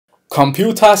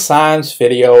Computer science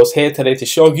videos here today to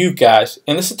show you guys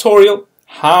in this tutorial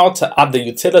how to add the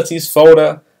utilities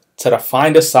folder to the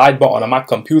Finder sidebar on a Mac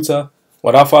computer.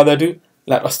 Without further ado,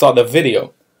 let us start the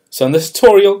video. So in this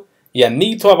tutorial, you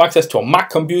need to have access to a Mac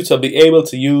computer, be able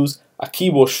to use a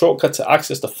keyboard shortcut to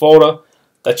access the folder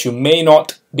that you may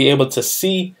not be able to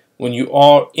see when you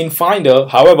are in Finder.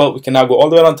 However, we can now go all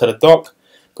the way down to the dock,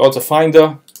 go to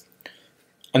Finder.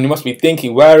 And you must be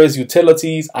thinking, where is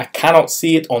utilities? I cannot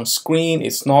see it on screen.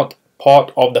 It's not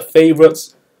part of the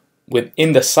favorites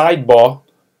within the sidebar.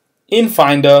 In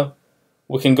Finder,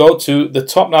 we can go to the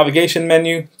top navigation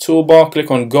menu, toolbar,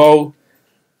 click on Go,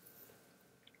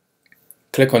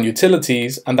 click on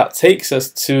Utilities, and that takes us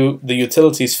to the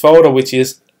Utilities folder, which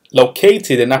is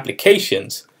located in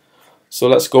Applications. So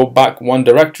let's go back one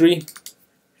directory,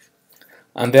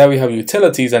 and there we have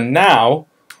Utilities, and now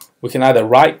we can either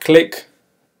right-click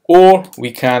or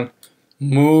we can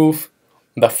move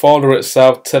the folder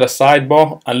itself to the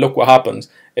sidebar, and look what happens.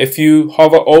 If you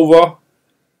hover over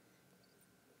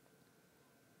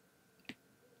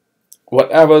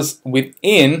whatever's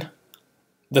within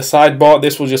the sidebar,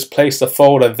 this will just place the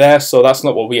folder there, so that's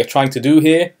not what we are trying to do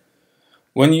here.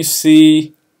 When you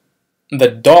see the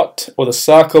dot or the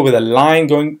circle with a line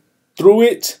going through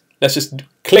it, let's just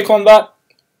click on that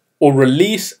or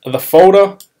release the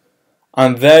folder.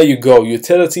 And there you go,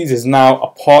 Utilities is now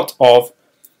a part of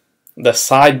the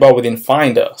sidebar within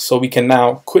Finder. So we can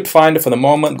now quit Finder for the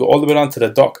moment, go all the way down to the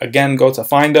dock again, go to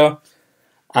Finder,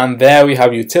 and there we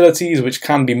have Utilities, which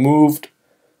can be moved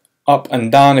up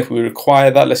and down if we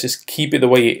require that. Let's just keep it the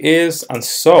way it is. And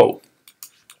so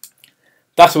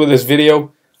that's it with this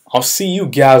video. I'll see you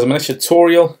guys in the next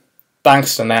tutorial.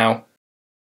 Thanks for now.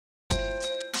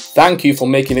 Thank you for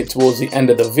making it towards the end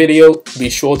of the video. Be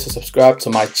sure to subscribe to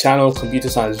my channel, Computer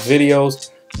Science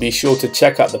Videos. Be sure to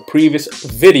check out the previous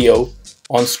video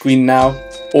on screen now,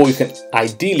 or you can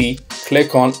ideally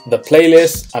click on the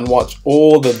playlist and watch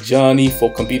all the journey for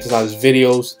computer science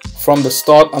videos from the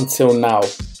start until now.